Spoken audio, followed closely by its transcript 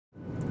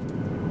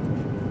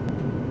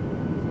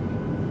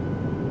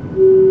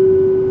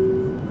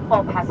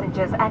All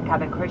passengers and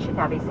cabin crew should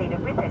now be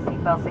seated with their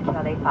seatbelts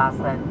securely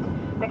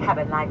fastened. The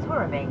cabin lights will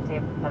remain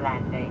dim for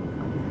landing.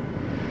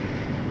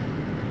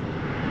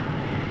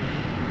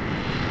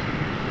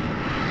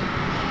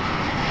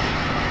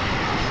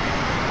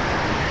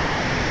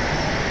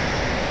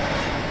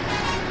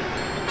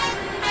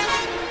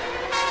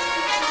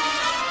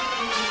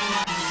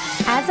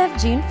 As of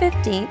June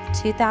 15,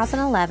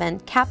 2011,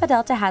 Kappa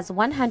Delta has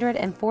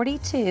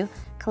 142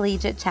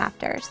 collegiate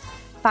chapters,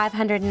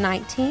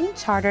 519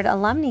 chartered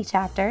alumni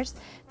chapters,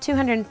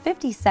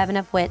 257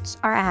 of which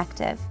are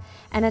active,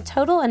 and a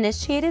total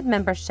initiated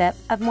membership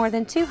of more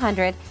than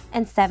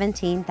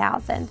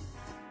 217,000.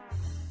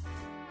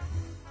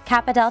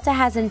 Kappa Delta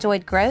has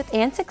enjoyed growth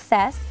and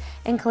success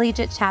in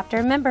collegiate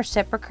chapter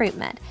membership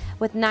recruitment,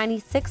 with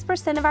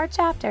 96% of our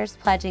chapters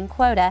pledging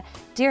quota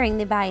during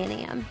the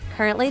biennium.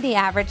 Currently, the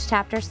average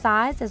chapter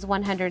size is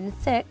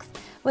 106,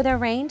 with a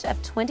range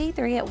of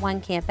 23 at one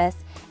campus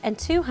and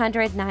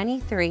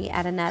 293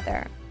 at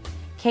another.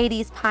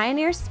 Katie's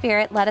pioneer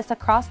spirit led us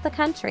across the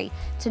country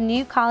to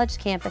new college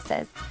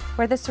campuses,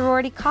 where the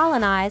sorority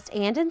colonized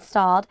and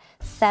installed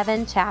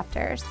 7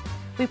 chapters.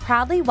 We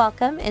proudly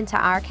welcome into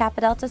our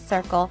Kappa Delta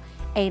Circle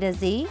Eta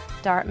Xi,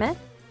 Dartmouth,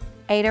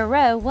 Eta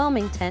Rho,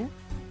 Wilmington,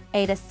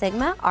 Eta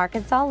Sigma,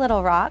 Arkansas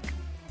Little Rock,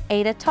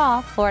 Eta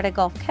Tau, Florida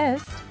Gulf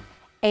Coast,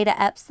 Eta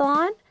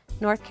Epsilon,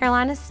 North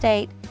Carolina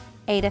State,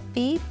 Eta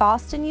Phi,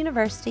 Boston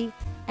University,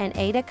 and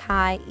Eta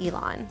Chi,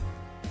 Elon.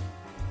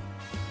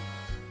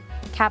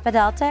 Kappa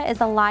Delta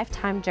is a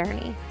lifetime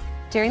journey.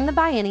 During the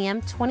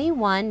biennium,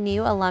 21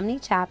 new alumni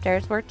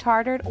chapters were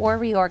chartered or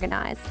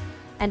reorganized,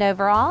 and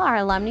overall, our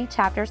alumni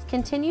chapters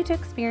continue to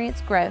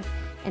experience growth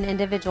in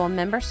individual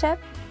membership,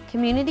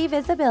 community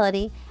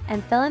visibility,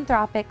 and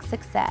philanthropic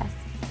success.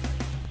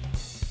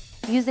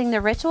 Using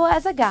the ritual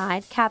as a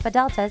guide, Kappa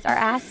Deltas are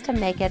asked to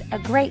make it a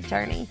great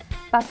journey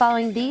by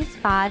following these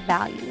 5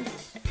 values: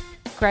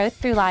 growth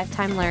through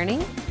lifetime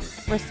learning,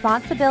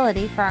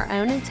 responsibility for our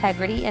own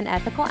integrity and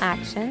ethical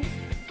actions,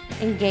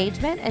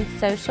 engagement in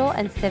social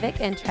and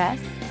civic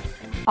interests,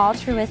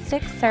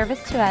 altruistic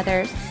service to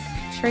others,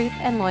 truth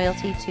and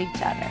loyalty to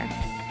each other.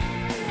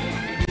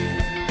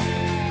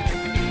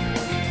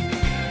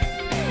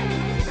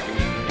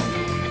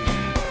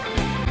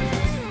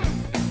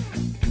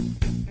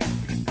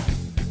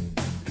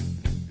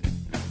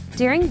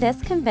 During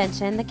this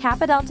convention, the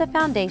Kappa Delta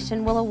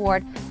Foundation will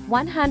award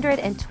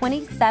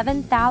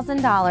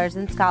 $127,000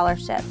 in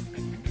scholarships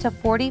to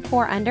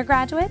 44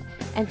 undergraduate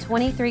and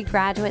 23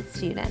 graduate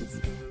students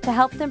to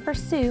help them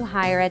pursue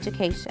higher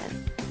education.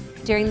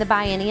 During the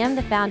biennium,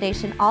 the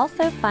foundation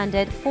also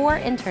funded 4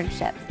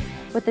 internships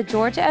with the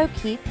Georgia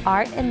O'Keeffe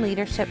Art and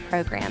Leadership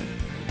Program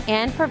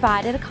and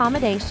provided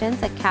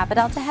accommodations at Kappa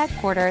Delta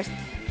headquarters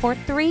for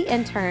 3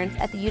 interns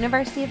at the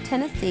University of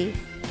Tennessee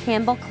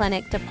Campbell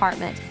Clinic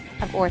Department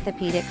of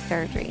Orthopedic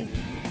Surgery.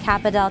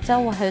 Kappa Delta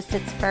will host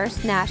its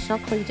first National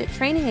Collegiate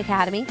Training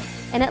Academy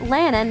in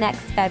Atlanta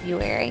next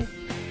February.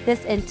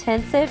 This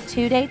intensive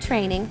 2-day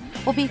training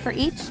will be for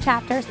each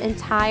chapter's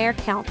entire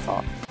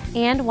council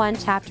and 1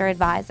 chapter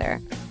advisor.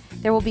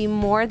 There will be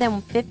more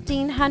than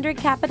 1,500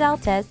 Kappa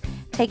Deltas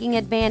taking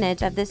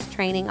advantage of this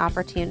training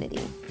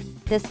opportunity.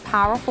 This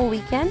powerful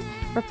weekend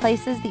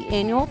replaces the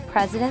annual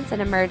Presidents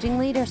and Emerging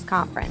Leaders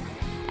Conference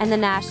and the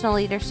National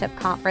Leadership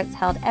Conference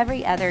held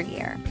every other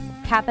year.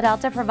 Kappa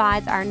Delta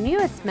provides our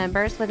newest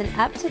members with an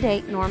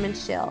up-to-date Norman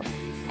Shield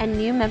and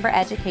new member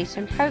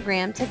education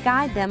program to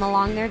guide them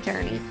along their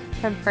journey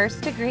from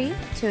first degree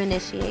to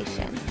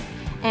initiation.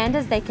 And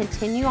as they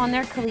continue on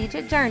their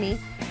collegiate journey,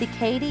 the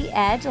KD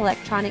Edge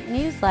electronic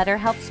newsletter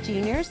helps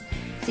juniors,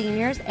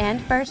 seniors, and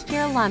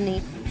first-year alumni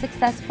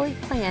successfully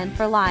plan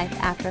for life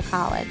after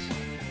college.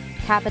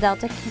 Kappa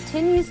Delta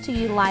continues to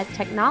utilize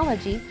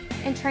technology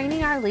in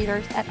training our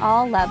leaders at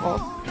all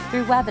levels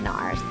through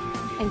webinars,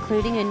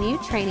 including a new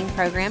training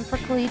program for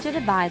collegiate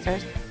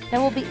advisors that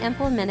will be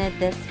implemented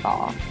this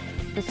fall.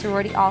 The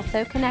sorority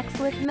also connects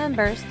with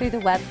members through the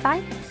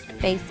website,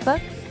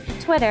 Facebook,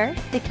 Twitter,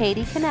 the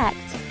Katie Connect,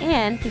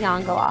 and the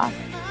Angelos.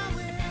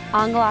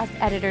 Angelos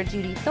editor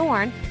Judy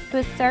Thorne, who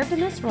has served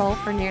in this role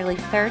for nearly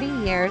 30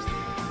 years,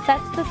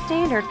 sets the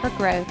standard for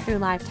growth through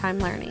lifetime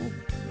learning.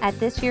 At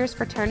this year's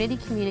Fraternity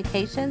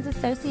Communications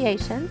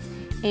Association's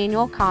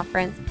annual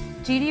conference,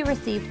 Judy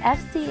received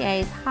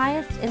FCA's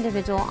highest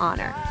individual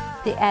honor,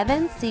 the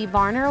Evan C.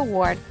 Varner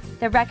Award,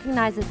 that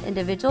recognizes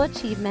individual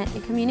achievement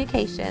in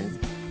communications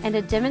and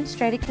a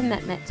demonstrated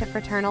commitment to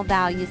fraternal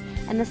values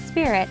and the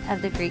spirit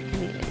of the Greek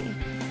community.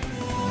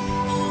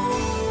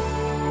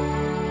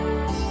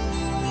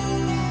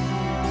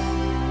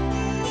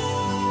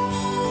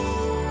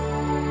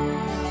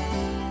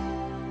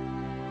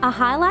 A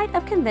highlight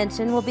of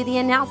convention will be the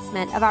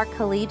announcement of our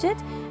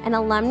Collegiate and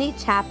Alumni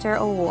Chapter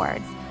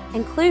Awards,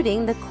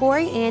 including the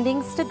Corey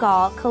Anding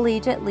Stegall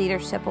Collegiate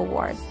Leadership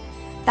Awards,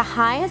 the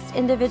highest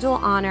individual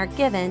honor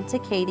given to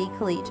Katie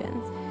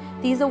collegians.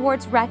 These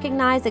awards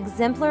recognize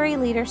exemplary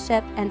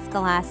leadership and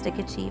scholastic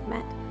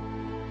achievement.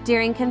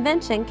 During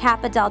convention,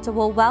 Kappa Delta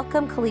will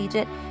welcome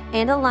collegiate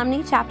and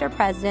alumni chapter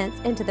presidents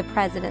into the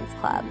President's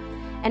Club.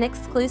 an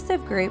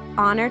exclusive group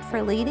honored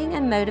for leading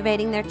and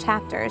motivating their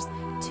chapters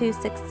to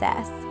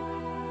success.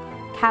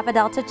 Kappa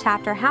Delta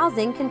chapter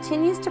housing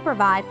continues to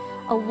provide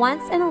a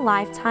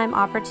once-in-a-lifetime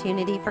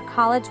opportunity for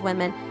college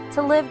women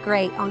to live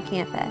great on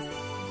campus,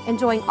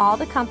 enjoying all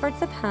the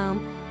comforts of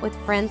home with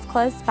friends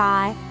close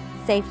by,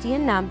 safety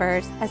in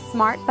numbers, a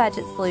smart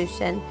budget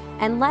solution,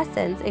 and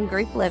lessons in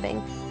group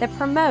living that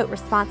promote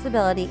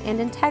responsibility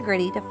and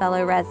integrity to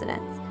fellow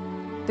residents.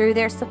 Through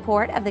their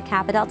support of the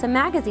Kappa Delta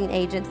Magazine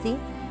Agency,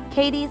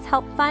 Katie's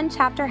help fund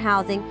chapter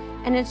housing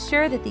and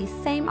ensure that these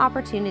same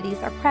opportunities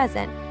are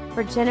present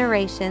for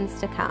generations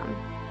to come.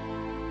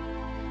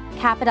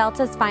 Kappa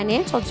Delta's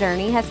financial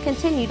journey has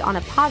continued on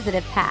a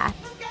positive path.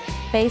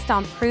 Based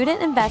on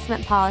prudent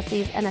investment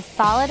policies and a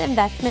solid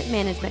investment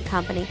management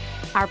company,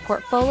 our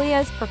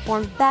portfolios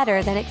performed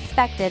better than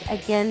expected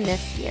again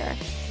this year.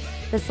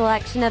 The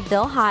selection of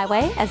Bill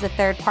Highway as a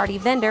third-party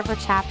vendor for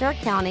chapter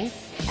accounting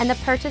and the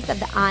purchase of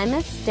the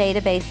IMIS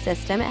database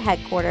system at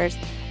headquarters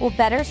will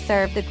better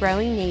serve the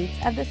growing needs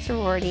of the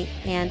sorority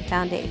and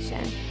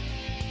foundation.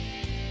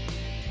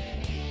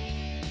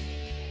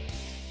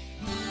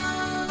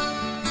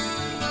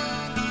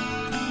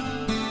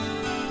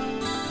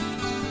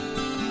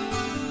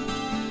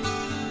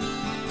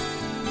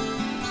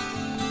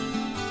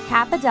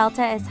 Kappa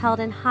Delta is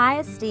held in high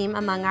esteem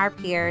among our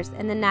peers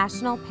in the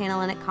National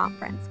Panhellenic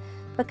Conference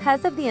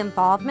because of the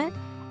involvement,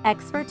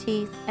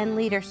 expertise, and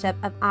leadership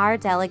of our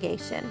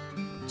delegation,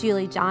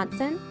 Julie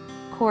Johnson,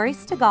 Corey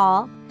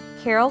Stegall,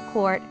 Carol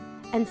Court,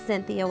 and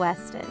Cynthia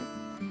Weston.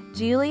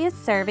 Julie is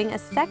serving a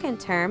second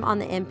term on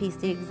the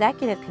MPC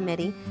Executive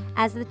Committee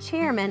as the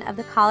chairman of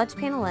the College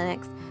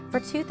Panhellenics for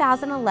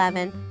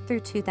 2011 through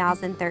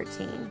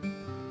 2013.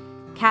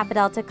 Kappa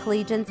Delta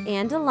collegians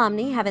and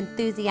alumni have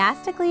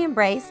enthusiastically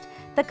embraced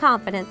the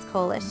Confidence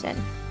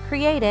Coalition,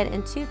 created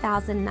in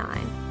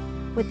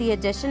 2009. With the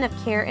addition of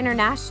CARE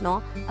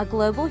International, a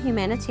global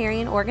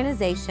humanitarian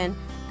organization,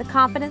 the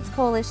Confidence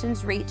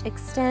Coalition's reach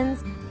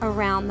extends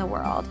around the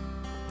world.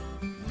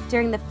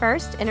 During the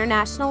first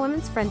International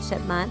Women's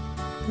Friendship Month,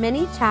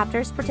 many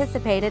chapters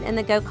participated in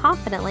the Go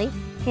Confidently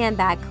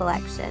handbag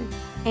collection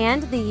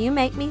and the You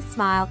Make Me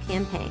Smile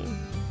campaign.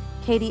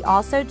 Katie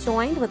also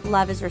joined with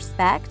Love is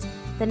Respect,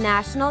 the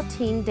National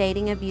Teen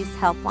Dating Abuse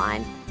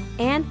Helpline,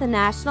 and the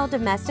National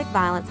Domestic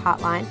Violence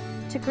Hotline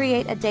to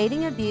create a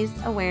dating abuse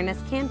awareness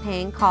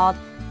campaign called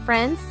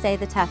Friends Say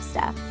the Tough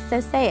Stuff,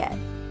 So Say It.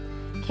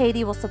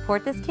 Katie will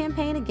support this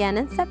campaign again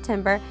in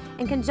September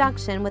in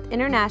conjunction with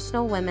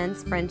International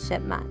Women's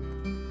Friendship Month.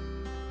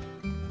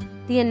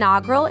 The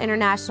inaugural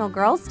International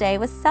Girls' Day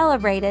was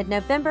celebrated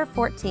November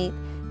 14,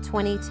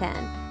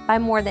 2010, by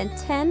more than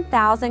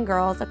 10,000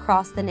 girls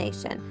across the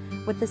nation,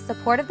 with the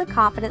support of the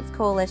Confidence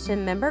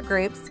Coalition member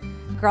groups,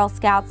 Girl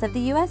Scouts of the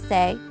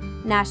USA,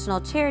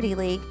 National Charity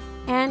League,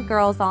 and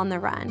Girls on the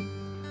Run.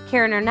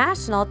 CARE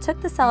International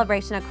took the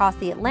celebration across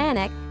the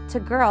Atlantic to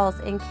girls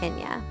in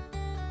Kenya.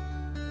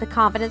 The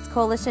Confidence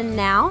Coalition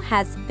now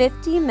has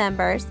 50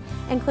 members,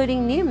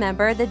 including new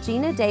member, the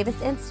Gina Davis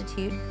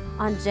Institute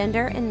on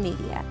Gender and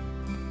Media.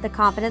 The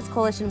Confidence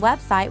Coalition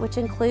website, which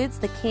includes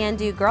the Can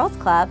Do Girls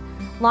Club,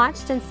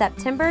 launched in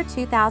September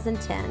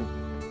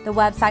 2010. The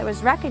website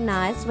was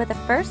recognized with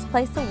a First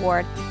Place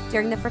Award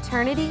during the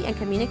Fraternity and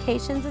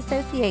Communications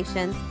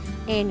Association's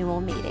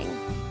annual meeting.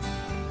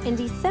 In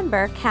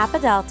December, Kappa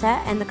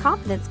Delta and the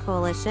Confidence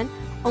Coalition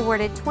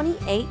awarded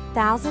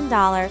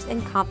 $28,000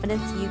 in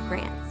Confidence U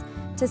grants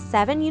to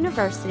 7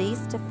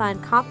 universities to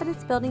fund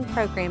confidence-building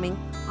programming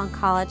on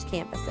college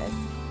campuses.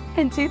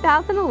 In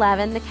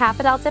 2011, the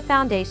Kappa Delta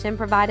Foundation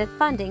provided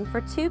funding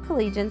for 2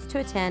 collegians to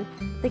attend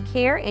the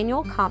CARE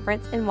Annual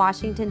Conference in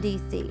Washington,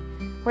 D.C.,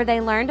 where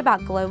they learned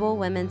about global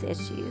women's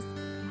issues.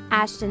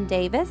 Ashton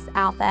Davis,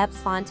 Alpha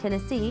Epsilon,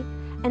 Tennessee,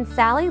 and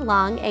Sally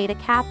Lung, Eta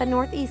Kappa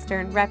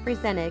Northeastern,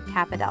 represented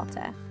Kappa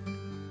Delta.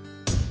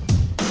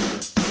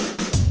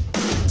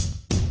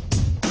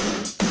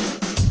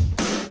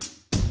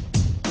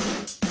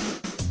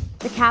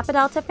 The Kappa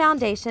Delta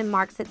Foundation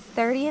marks its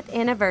 30th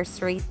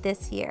anniversary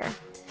this year.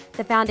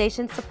 The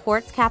foundation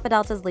supports Kappa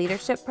Delta's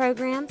leadership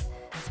programs,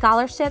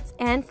 scholarships,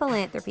 and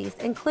philanthropies,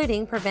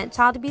 including Prevent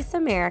Child Abuse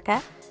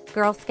America,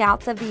 Girl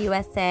Scouts of the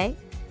USA,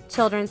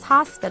 Children's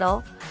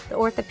Hospital, the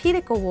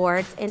Orthopedic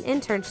Awards, and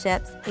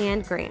internships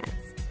and grants.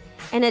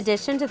 In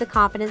addition to the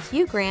Confidence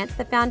U grants,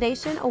 the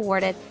foundation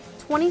awarded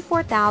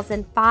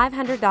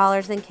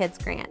 $24,500 in kids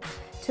grants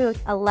to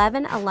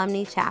 11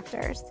 alumni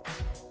chapters.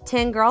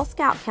 10 Girl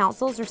Scout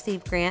councils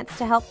received grants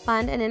to help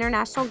fund an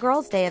International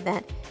Girls' Day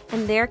event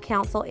in their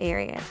council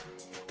areas.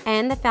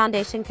 And the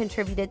foundation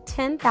contributed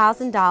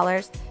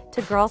 $10,000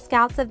 to Girl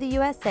Scouts of the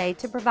USA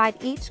to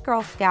provide each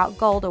Girl Scout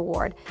Gold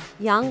Award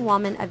Young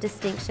Woman of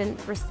Distinction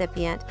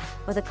recipient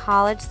with a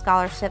college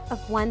scholarship of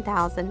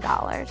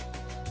 $1,000.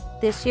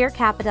 This year,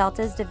 Kappa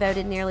Delta has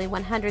devoted nearly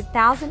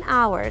 100,000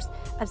 hours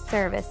of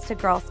service to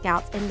Girl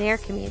Scouts in their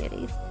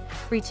communities,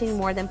 reaching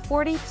more than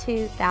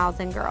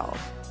 42,000 girls.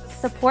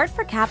 Support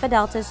for Kappa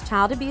Delta's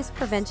child abuse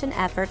prevention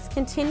efforts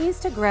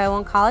continues to grow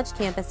on college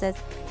campuses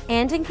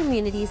and in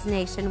communities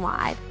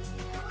nationwide.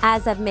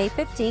 As of May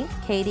 15th,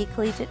 Katy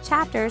Collegiate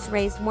chapters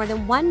raised more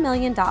than $1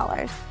 million,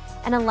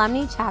 and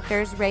alumni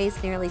chapters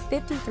raised nearly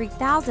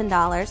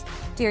 $53,000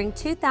 during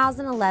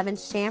 2011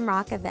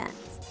 Shamrock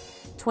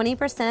events.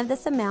 20% of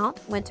this amount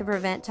went to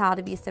Prevent Child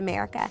Abuse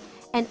America,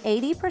 and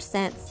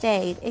 80%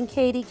 stayed in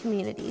Katy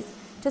communities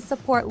to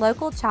support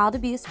local child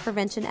abuse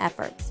prevention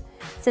efforts.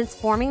 Since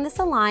forming this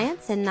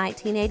alliance in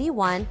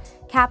 1981,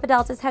 Kappa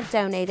Deltas have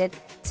donated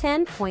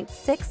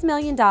 $10.6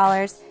 million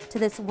to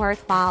this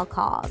worthwhile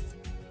cause.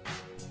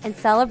 In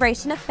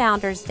celebration of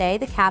Founders Day,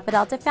 the Kappa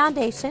Delta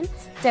Foundation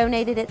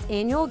donated its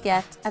annual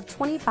gift of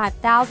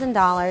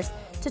 $25,000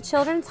 to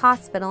Children's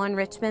Hospital in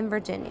Richmond,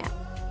 Virginia.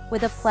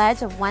 With a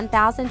pledge of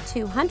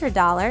 $1,200 in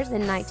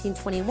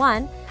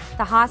 1921,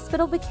 the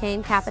hospital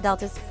became Kappa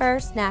Delta's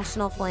first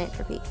national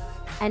philanthropy.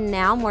 And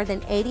now, more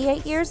than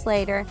 88 years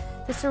later,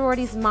 the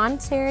sorority's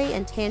monetary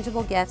and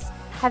tangible gifts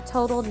have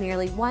totaled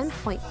nearly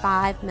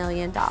 $1.5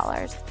 million.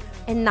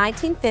 In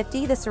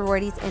 1950, the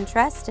sorority's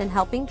interest in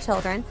helping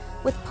children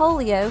with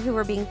polio who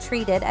were being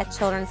treated at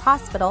Children's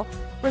Hospital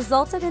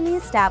resulted in the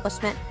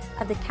establishment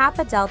of the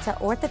Kappa Delta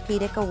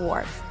Orthopedic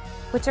Awards,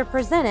 which are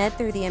presented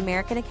through the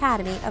American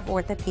Academy of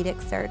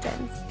Orthopedic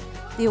Surgeons.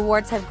 The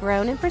awards have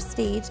grown in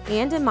prestige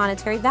and in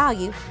monetary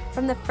value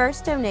from the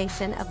first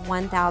donation of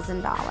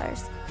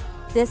 $1,000.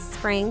 This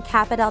spring,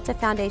 Kappa Delta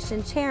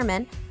Foundation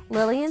Chairman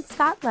Lillian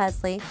Scott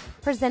Leslie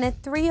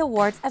presented 3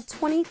 awards of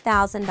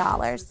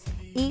 $20,000,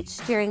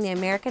 each during the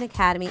American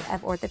Academy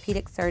of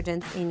Orthopedic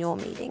Surgeons annual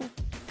meeting.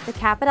 The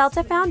Kappa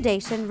Delta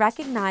Foundation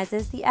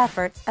recognizes the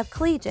efforts of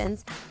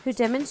collegians who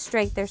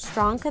demonstrate their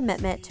strong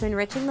commitment to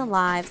enriching the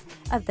lives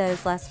of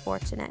those less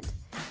fortunate.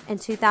 In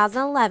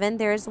 2011,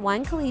 there is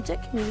one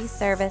Collegiate Community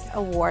Service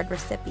Award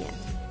recipient,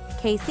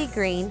 Casey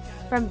Green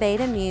from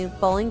Beta Mu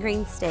Bowling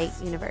Green State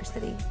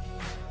University.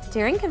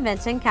 During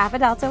convention, Kappa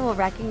Delta will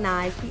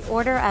recognize the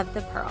Order of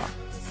the Pearl,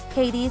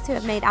 Katies who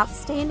have made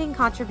outstanding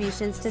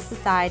contributions to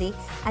society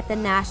at the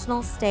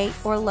national, state,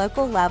 or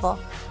local level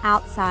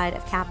outside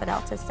of Kappa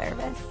Delta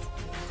service.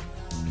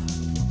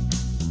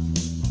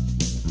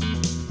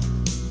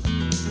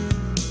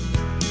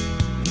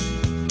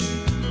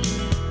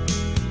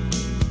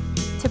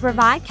 To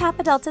provide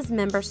Kappa Delta's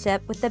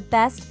membership with the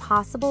best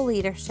possible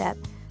leadership,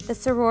 the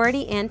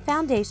sorority and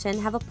foundation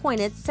have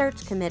appointed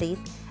search committees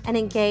and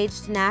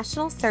engaged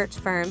national search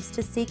firms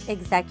to seek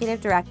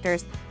executive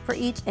directors for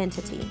each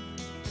entity.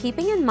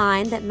 Keeping in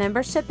mind that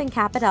membership in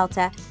Kappa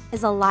Delta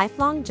is a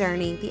lifelong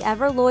journey, the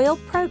Ever Loyal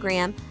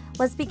program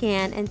was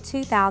began in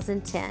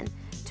 2010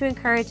 to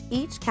encourage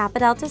each Kappa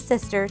Delta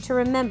sister to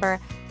remember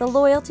the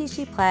loyalty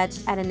she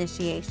pledged at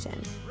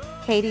initiation.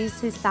 Katies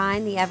who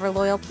sign the Ever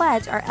Loyal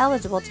pledge are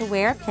eligible to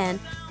wear a pin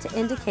to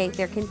indicate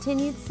their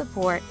continued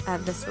support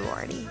of the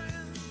sorority.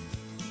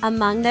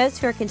 Among those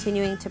who are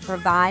continuing to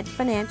provide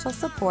financial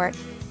support,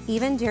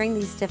 even during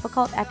these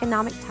difficult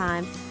economic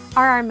times,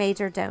 are our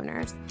major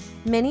donors,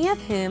 many of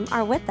whom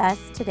are with us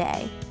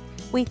today.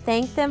 We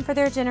thank them for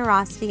their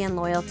generosity and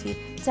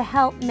loyalty to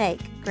help make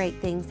great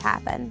things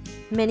happen.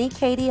 Many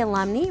Katy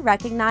alumni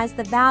recognize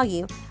the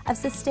value of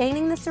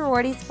sustaining the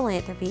sorority's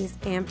philanthropies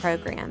and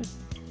programs.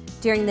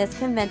 During this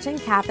convention,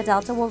 Kappa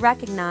Delta will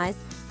recognize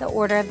the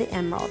Order of the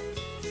Emerald,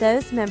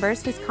 those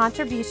members whose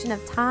contribution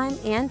of time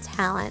and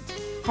talent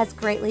has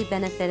greatly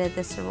benefited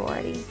the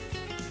sorority.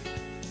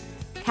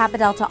 Kappa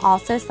Delta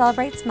also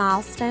celebrates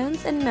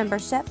milestones in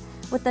membership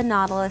with the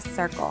Nautilus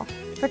Circle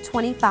for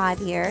 25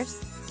 years,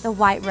 the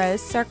White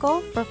Rose Circle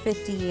for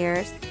 50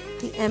 years,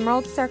 the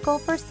Emerald Circle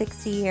for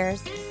 60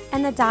 years,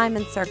 and the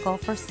Diamond Circle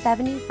for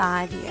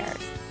 75 years.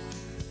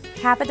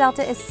 Kappa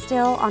Delta is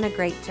still on a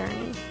great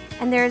journey,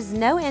 and there is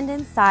no end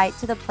in sight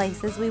to the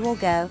places we will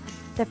go,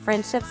 the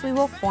friendships we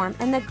will form,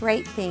 and the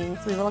great things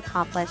we will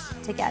accomplish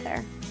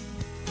together.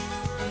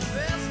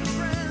 Best